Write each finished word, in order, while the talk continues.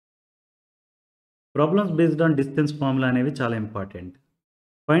Problems based on distance formula అనేవి చాలా important.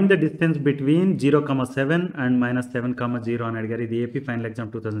 Find the distance between 0,7 and -7,0 అని అడిగారు. ఇది AP final exam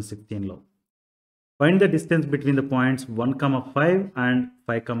 2016లో. Find the distance between the points 1,5 and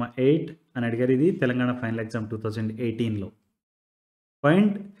 5,8 అని అడిగారు. ఇది Telangana final exam 2018లో. Find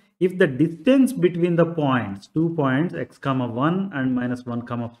if the distance between the points, 2 points x,1 and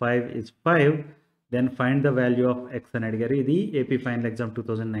 -1,5 is 5, then find the value of x అని అడిగారు. ఇది AP final exam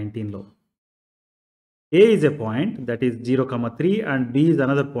 2019లో. A is a point that is 0,3 and B is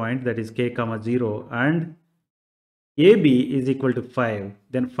another point that is k,0 and AB is equal to 5.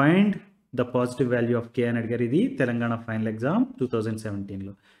 Then find the positive value of k అని అడిగారు. ఇది Telangana final exam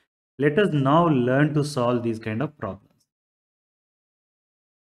 2017లో. Let us now learn to solve these kind of problems.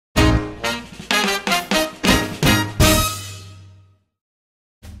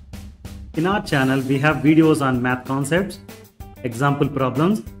 In our channel, we have videos on math concepts, example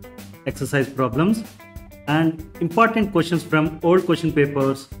problems, exercise problems, and important questions from old question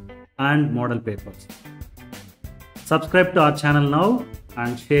papers and model papers. Subscribe to our channel now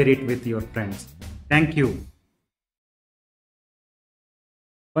and share it with your friends. Thank you.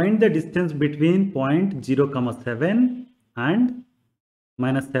 Find the distance between point 0,7 and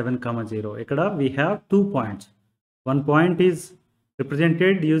 -7,0. Ikkada we have 2 points. One point is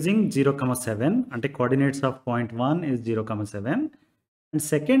represented using 0,7 ante coordinates of point 1 is 0,7 and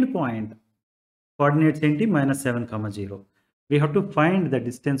second point coordinates enti -7,0. We have to find the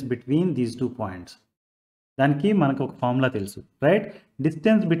distance between these 2 points. Daniki manaku oka formula telusu, right?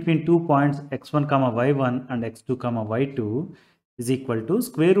 Distance between 2 points x1, y1 and x2, y2 is equal to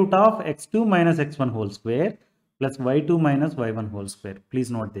square root of x2 minus x1 whole square plus y2 minus y1 whole square.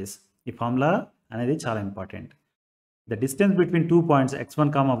 Please note this. Ee formula anedi chaala important. The distance between 2 points x1,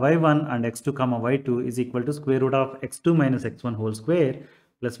 y1 and x2, y2 is equal to square root of x2 minus x1 whole square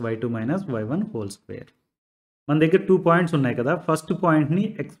plus y2 minus y1 whole square. మన దగ్గర 2 points ఉన్నాయి కదా. First పాయింట్ని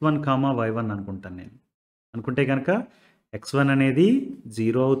x1, y1 అనుకుంటాను నేను. అనుకుంటే కనుక x1 అనేది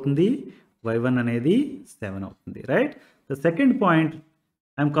 0 అవుతుంది, y1 అనేది 7 అవుతుంది, right? The second point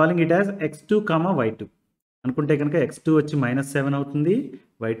I'm calling it as x2, y2 అనుకుంటే కనుక x2 వచ్చి -7 అవుతుంది,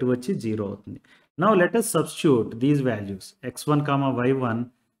 y2 వచ్చి 0 అవుతుంది. Now let us substitute these values x1, y1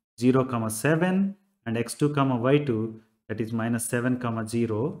 0,7 and x2, y2 that is -7,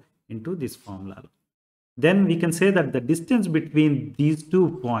 0 into this formula. Then we can say that the distance between these 2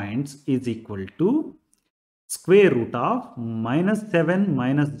 points is equal to square root of -7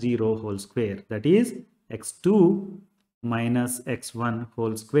 minus 0 whole square, that is x2 minus x1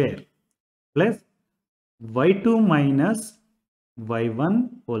 whole square plus y2 minus y1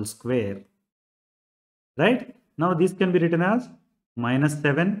 whole square. Right? Now this can be written as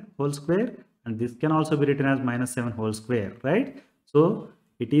 -7 whole square and this can also be written as -7 whole square, right? So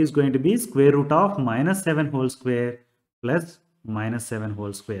it is going to be square root of -7 whole square plus -7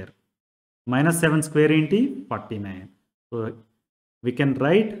 whole square. -7 square into 49. So we can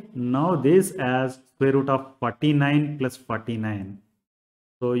write now this as square root of 49 plus 49.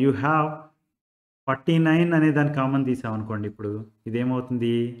 So you have 49 అనే దాన్ని common తీసామనుకోండి. ఇప్పుడు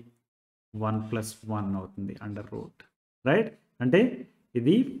ఇదేమవుతుంది 1 plus 1 అవుతుంది under root, right? అంటే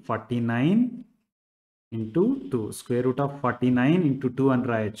ఇది 49 into 2, square root of 49 into 2 అని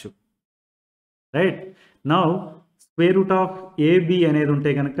రాయొచ్చు, right? Now square root of AB అనేది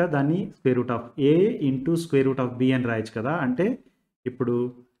ఉంటే కనుక దాన్ని square root of A into square root of B అని రాయొచ్చు కదా. అంటే ఇప్పుడు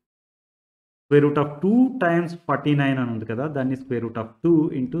స్క్వేర్ రూట్ ఆఫ్ 2 times 49 అని ఉంది కదా, దాన్ని square root of 2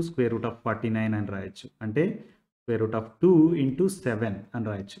 into square root of 49 అని రాయొచ్చు. అంటే స్క్వేర్ రూట్ ఆఫ్ 2 ఇంటూ 7 అని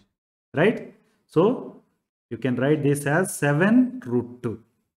రాయొచ్చు, right? So you can write this as 7 root 2.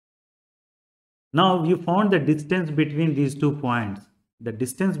 Now you found the distance between these 2 points. The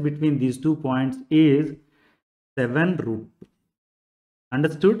distance between these 2 points is 7 root 2.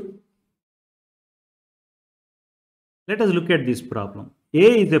 Understood? Let us look at this problem. A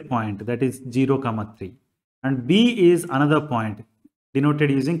is a point that is 0,3 and B is another point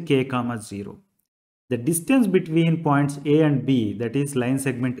denoted using k, 0. The distance between points A and B, that is line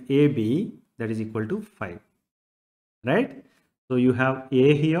segment AB, that is equal to 5, right? So you have A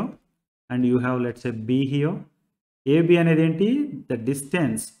here and you have, let's say, B here. AB అనేది ఏంటి? The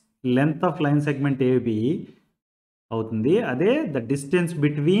distance, length of line segment AB అవుతుంది. అదే the distance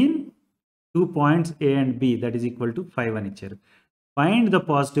between 2 points A and B, that is equal to 5 అని ఇచ్చారు. Find the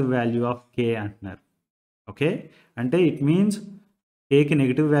positive value of K అంటున్నారు. Okay, అంటే it means K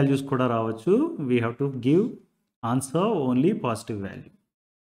negative values kuda ravachu. We have to give answer only positive value,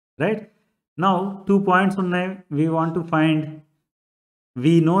 right? Now 2 points unnai, we want to find,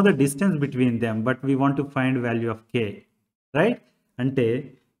 we know the distance between them but we want to find value of K, right? Ante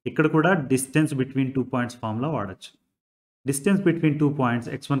ఇక్కడ కూడా distance between 2 points formula వాడచ్చు. Distance between 2 points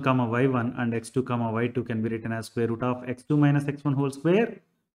x1, y1 and x2, y2 can be written as square root of x2 minus x1 whole square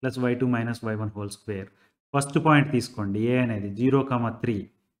plus y2 minus y1 whole square. First point తీసుకోండి a అనేది 0, 3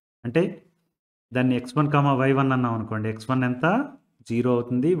 అంటే దాన్ని x1, y1 అన్నాం అనుకోండి. x1 ఎంత 0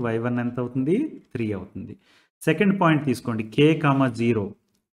 అవుతుంది, y1 ఎంత అవుతుంది 3 అవుతుంది. సెకండ్ పాయింట్ తీసుకోండి k, 0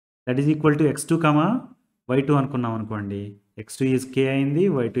 that is equal to x2, y2 అనుకున్నాం అనుకోండి. x2 is k అయింది,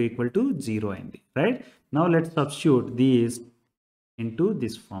 y2 equal to 0 అయింది, right? Now let's substitute these into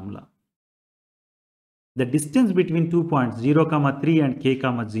this formula. The distance between 2 points 0, 3 and k,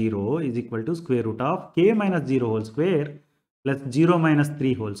 0 is equal to square root of k minus 0 whole square plus 0 minus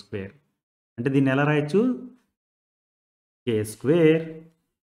 3 whole square. అంటే దీన్ని ఎలా రాయొచ్చు? k square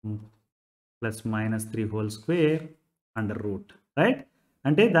plus minus 3 whole square under root, right?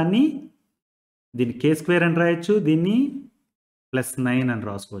 అంటే దీన్ని k square అని రాయొచ్చు, దీన్ని plus 9 అని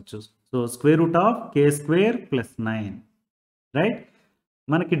రాసుకోవచ్చు. So square root of k square plus 9, right?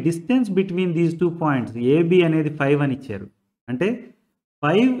 మనకి distance between these 2 points AB అనేది 5 అని ఇచ్చారు. అంటే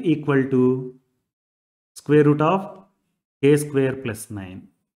 5 equal to square root of k square plus 9.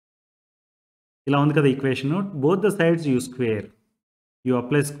 ఇలా ఉంది కదా equation. Both the sides you square, you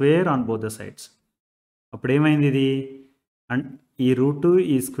apply square on both the sides. అప్పుడు ఏమైంది ఇది? అండ్ ఈ రూట్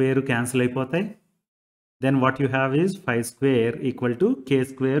ఈ స్క్వేర్ క్యాన్సిల్ అయిపోతాయి. Then what you have is 5 square equal to k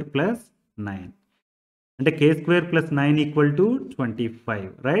square plus 9. అంటే k square plus 9 equal to 25,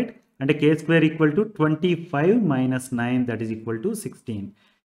 right? అంటే k square equal to 25 minus 9 that is equal to 16.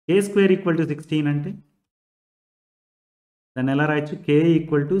 k square equal to 16 అంటే దాన్ని ఎలా రాయొచ్చు? k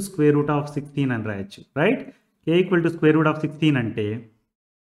equal to square root of 16 అని రాయొచ్చు, right? k equal to square root of 16 అంటే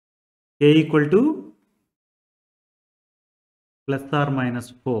k equal to plus or minus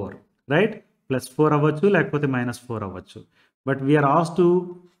 4, right? Plus 4 అవ్వచ్చు, లేకపోతే minus 4 అవ్వచ్చు. But we are asked to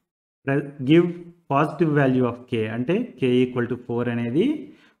give positive value of k, అంటే k equal to 4 అనేది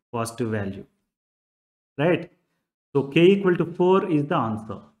positive value, right? So k equal to 4 is the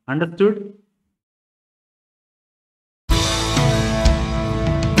answer. Understood?